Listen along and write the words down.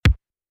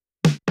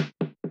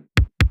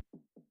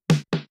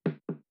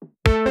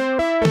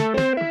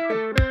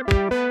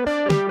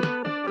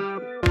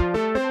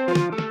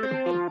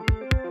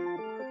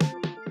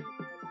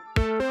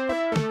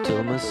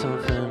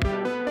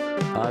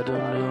I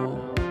don't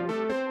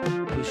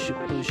know. Push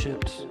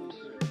it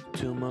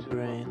to my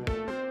brain.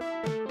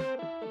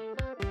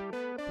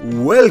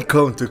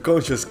 Welcome to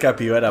Conscious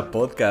Capybara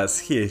Podcast.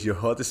 Here is your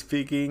host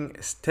speaking,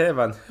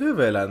 Stefan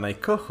Hubel, and my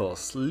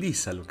co-host,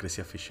 Lisa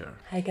Lucrecia Fischer.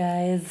 Hi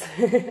guys,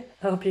 I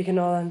hope you can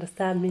all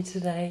understand me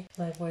today.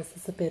 My voice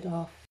is a bit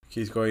off.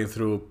 He's going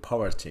through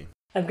poverty.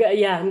 I'm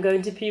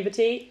going to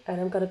puberty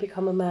and I'm going to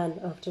become a man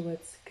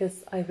afterwards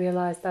because I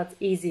realize that's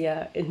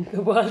easier in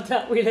the world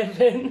that we live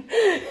in.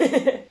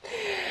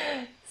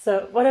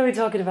 So what are we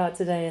talking about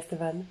today,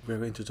 Esteban? We're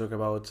going to talk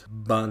about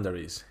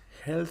boundaries.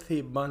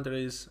 Healthy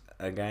boundaries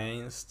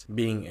against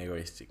being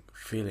egoistic,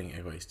 feeling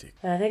egoistic.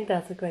 And I think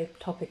that's a great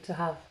topic to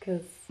have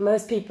because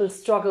most people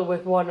struggle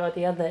with one or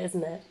the other,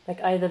 isn't it?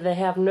 Like either they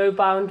have no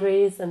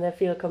boundaries and they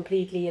feel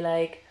completely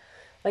like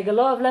a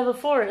lot of level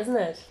 4, isn't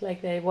it?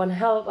 Like they want to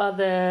help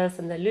others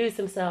and they lose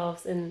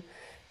themselves in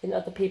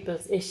other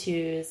people's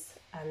issues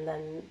and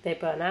then they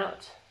burn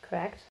out,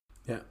 correct?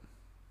 Yeah,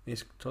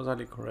 it's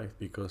totally correct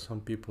because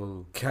some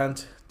people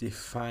can't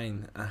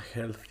define a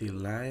healthy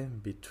line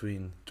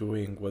between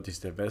doing what is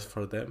the best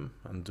for them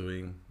and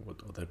doing what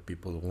other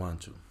people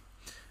want to.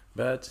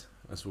 But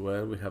as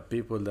well, we have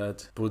people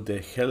that put the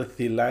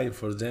healthy line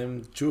for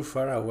them too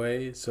far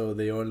away, so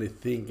they only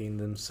think in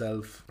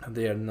themselves and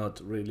they are not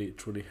really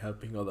truly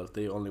helping others.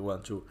 They only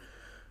want to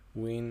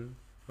win,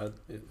 but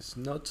it's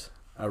not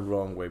a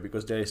wrong way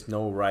because there is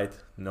no right,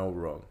 no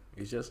wrong.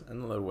 It's just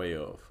another way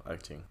of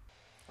acting.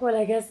 Well,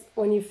 I guess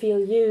when you feel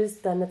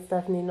used, then it's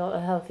definitely not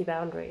a healthy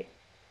boundary.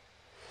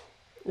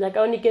 Like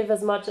only give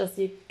as much as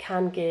you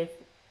can give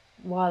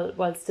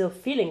while still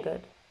feeling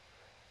good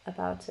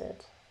about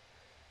it.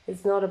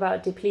 It's not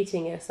about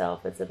depleting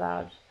yourself. It's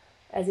about,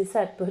 as you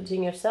said,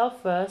 putting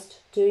yourself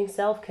first, doing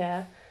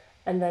self-care,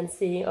 and then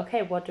seeing,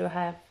 okay, what do I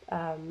have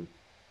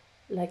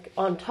like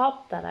on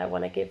top that I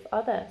want to give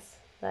others?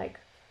 Like,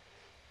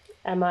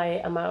 am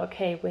I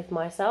okay with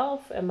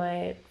myself? Am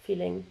I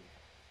feeling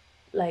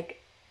like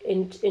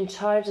in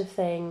charge of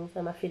things?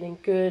 Am I feeling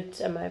good?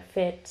 Am I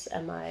fit?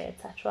 Am I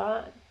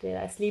etc.? Did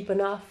I sleep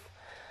enough?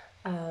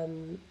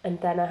 And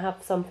then I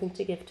have something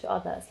to give to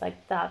others.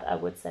 Like that, I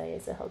would say,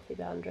 is a healthy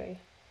boundary.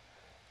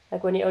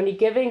 Like when you're only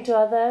giving to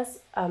others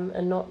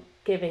and not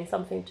giving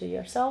something to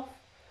yourself,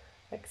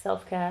 like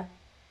self-care,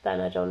 then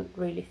I don't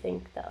really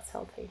think that's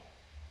healthy.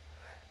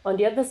 On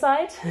the other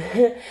side,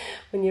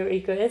 when you're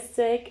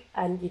egoistic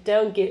and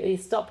you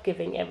stop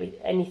giving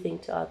anything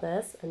to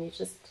others and you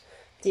just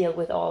deal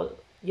with all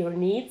your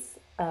needs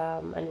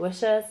and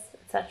wishes,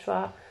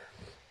 etc.,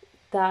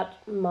 that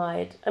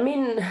might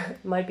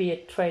be a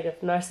trait of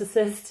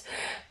narcissist.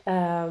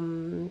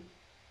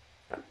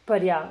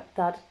 But yeah,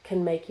 that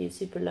can make you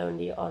super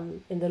lonely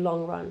in the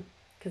long run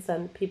because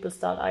then people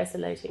start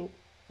isolating.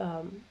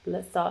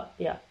 You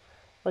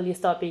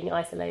start being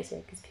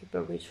isolated because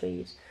people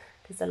retreat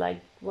because they're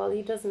like, well,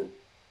 he doesn't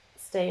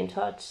stay in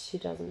touch. He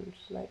doesn't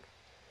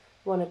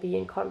want to be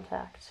in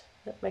contact.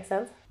 That makes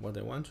sense? What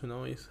I want to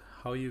know is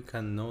how you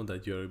can know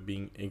that you're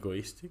being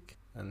egoistic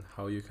and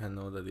how you can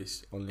know that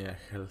it's only a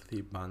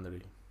healthy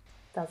boundary.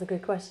 That's a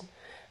good question.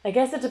 I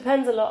guess it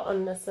depends a lot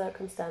on the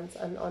circumstance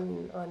and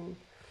on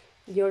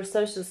your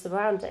social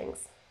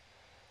surroundings.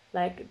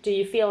 Like, do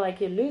you feel like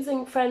you're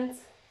losing friends?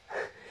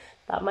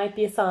 That might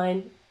be a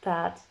sign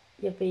that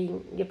you're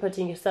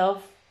putting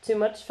yourself too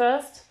much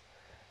first.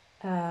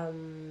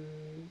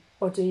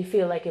 Or do you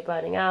feel like you're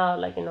burning out,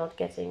 like you're not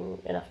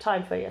getting enough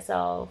time for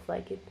yourself,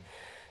 like you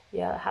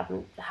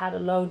haven't had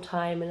alone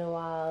time in a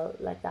while?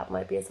 Like that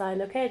might be a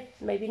sign, okay,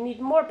 maybe you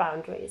need more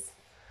boundaries.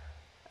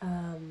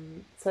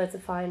 So it's a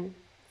fine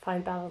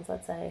balance,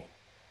 I'd say.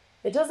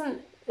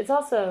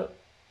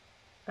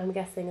 I'm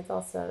guessing it's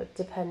also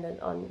dependent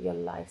on your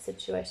life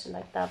situation.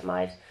 Like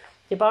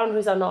your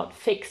boundaries are not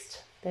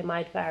fixed. They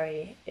might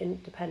vary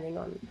depending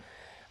on,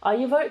 are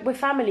you with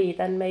family,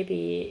 then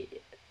maybe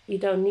you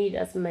don't need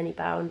as many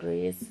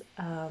boundaries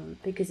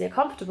because you're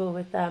comfortable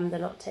with them. They're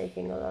not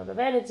taking a lot of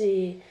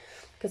energy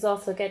because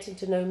also getting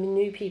to know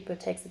new people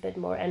takes a bit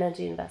more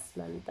energy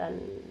investment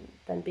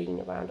than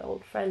being around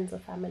old friends or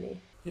family.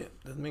 Yeah,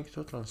 that makes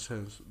total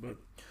sense. But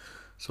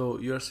so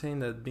you're saying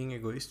that being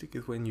egoistic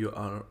is when you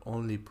are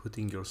only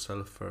putting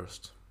yourself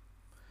first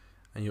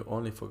and you're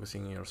only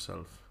focusing on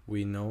yourself.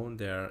 We know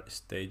there are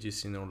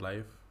stages in our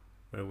life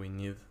where we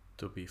need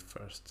to be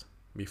first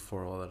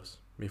before others.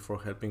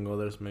 Before helping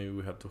others, maybe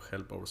we have to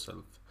help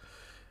ourselves.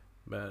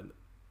 But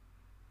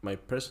my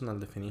personal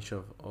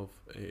definition of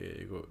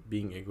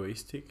being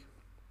egoistic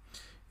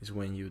is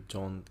when you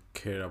don't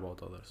care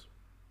about others.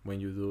 When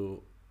you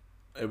do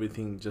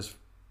everything just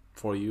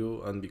for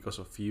you and because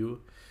of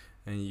you,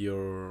 and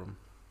your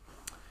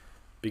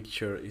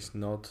picture is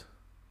not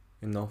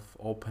enough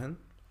open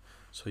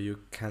so you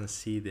can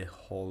see the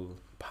whole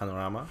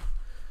panorama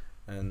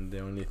and the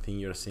only thing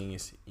you're seeing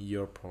is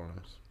your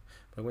problems.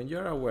 But when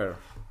you're aware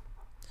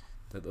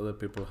that other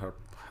people have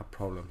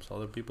problems,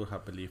 other people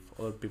have beliefs,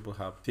 other people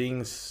have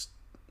things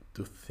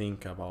to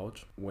think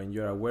about, when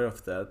you're aware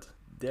of that,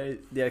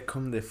 there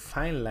comes the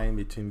fine line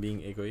between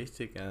being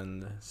egoistic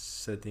and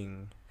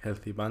setting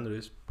healthy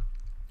boundaries.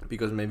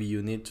 because maybe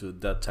you need to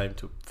that time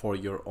to for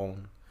your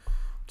own,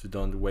 to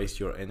don't waste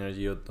your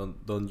energy, or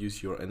don't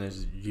use your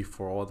energy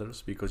for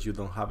others because you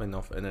don't have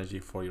enough energy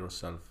for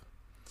yourself.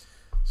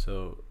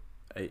 So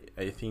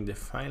I think the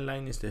fine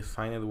line is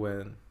defined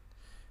when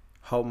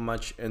how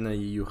much energy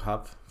you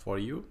have for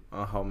you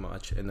and how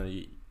much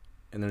energy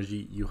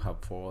you have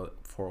for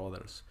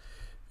others.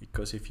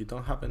 Because if you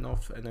don't have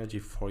enough energy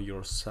for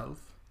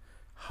yourself,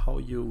 how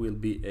you will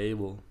be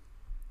able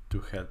to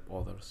help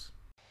others?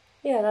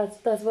 Yeah,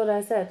 that's what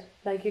I said.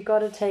 Like, you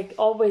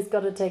always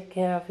gotta take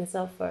care of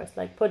yourself first.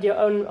 Like, put your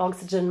own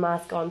oxygen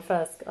mask on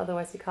first,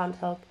 otherwise you can't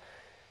help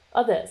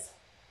others.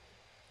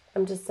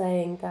 I'm just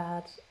saying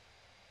that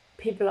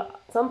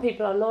some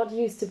people are not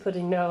used to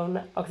putting their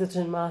own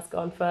oxygen mask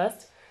on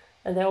first,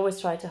 and they always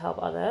try to help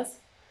others,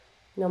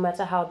 no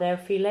matter how they're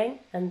feeling,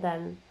 and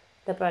then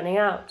they're burning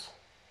out.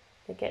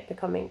 They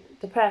becoming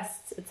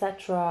depressed,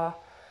 etc.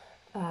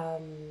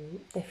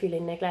 They're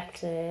feeling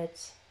neglected,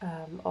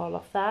 all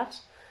of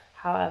that.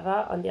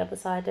 However, on the other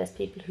side, there's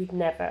people who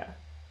never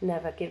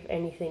give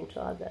anything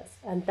to others,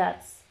 and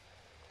that's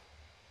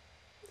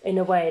in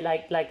a way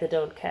like they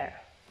don't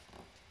care.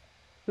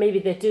 Maybe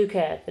they do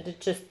care, they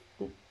just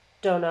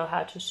don't know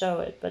how to show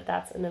it, but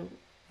that's in a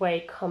way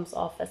comes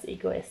off as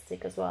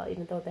egoistic as well,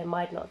 even though they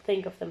might not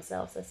think of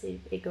themselves as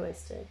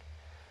egoistic.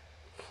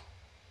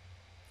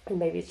 And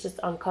maybe it's just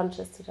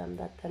unconscious to them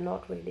that they're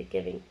not really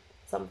giving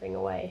something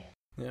away.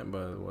 Yeah,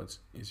 but what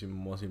is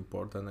most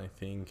important, I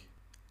think,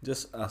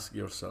 just ask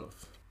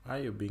yourself, are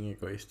you being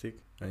egoistic?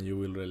 And you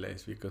will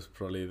realize, because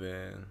probably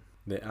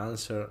the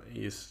answer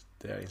is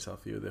there inside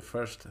of you. The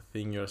first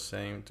thing you're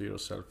saying to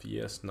yourself,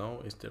 yes,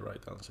 no, is the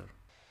right answer.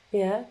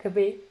 Yeah, could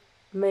be.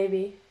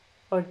 Maybe.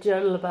 Or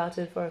journal about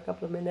it for a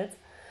couple of minutes.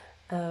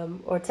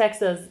 Or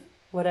text us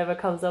whatever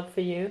comes up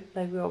for you.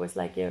 Like, we always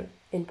like your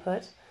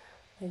input.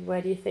 Like,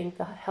 where do you think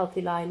the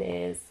healthy line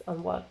is?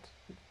 On what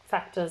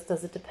factors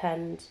does it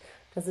depend?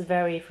 Does it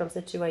vary from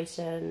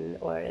situation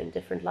or in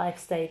different life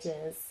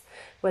stages?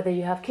 Whether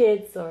you have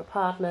kids or a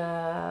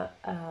partner,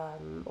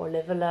 or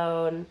live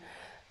alone,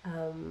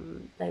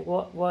 like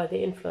what are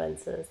the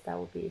influences? That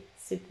would be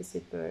super,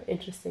 super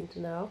interesting to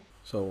know.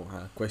 So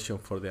a question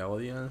for the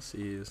audience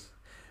is,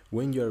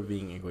 when you're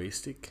being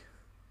egoistic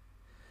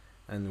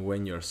and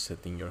when you're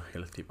setting your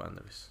healthy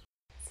boundaries?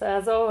 So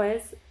as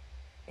always,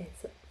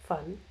 it's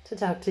fun to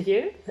talk to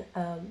you.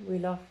 We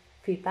love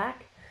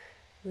feedback.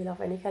 We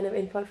love any kind of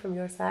input from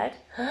your side.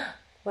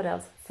 What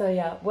else? So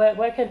yeah,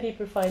 where can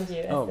people find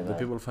you? The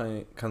people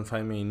can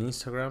find me in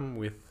Instagram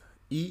with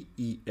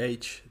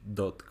eeh.coach.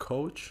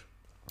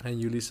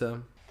 And you,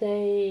 Lisa?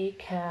 They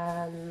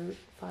can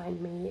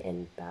find me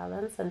in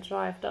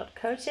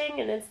balanceanddrive.coaching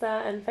in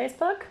Insta and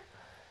Facebook.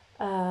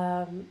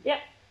 Yeah,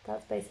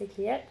 that's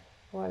basically it.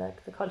 Or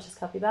like the Conscious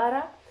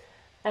Capybara.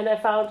 And I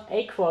found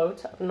a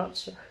quote. I'm not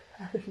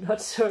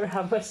sure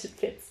how much it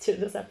fits to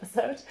this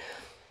episode.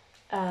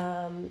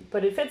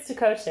 But it fits to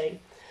coaching.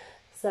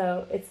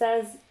 So it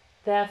says,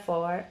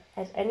 therefore,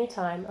 at any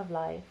time of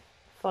life,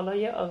 follow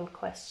your own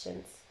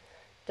questions.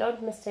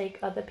 Don't mistake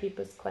other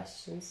people's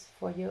questions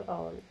for your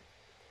own.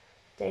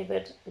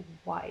 David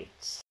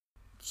White.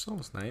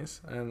 Sounds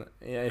nice. And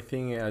I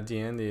think at the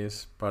end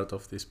is part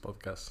of this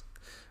podcast,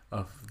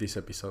 of this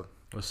episode.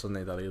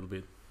 Resonate a little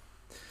bit.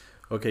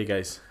 Okay,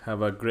 guys,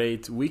 have a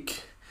great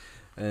week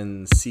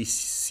and see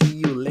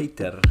you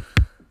later.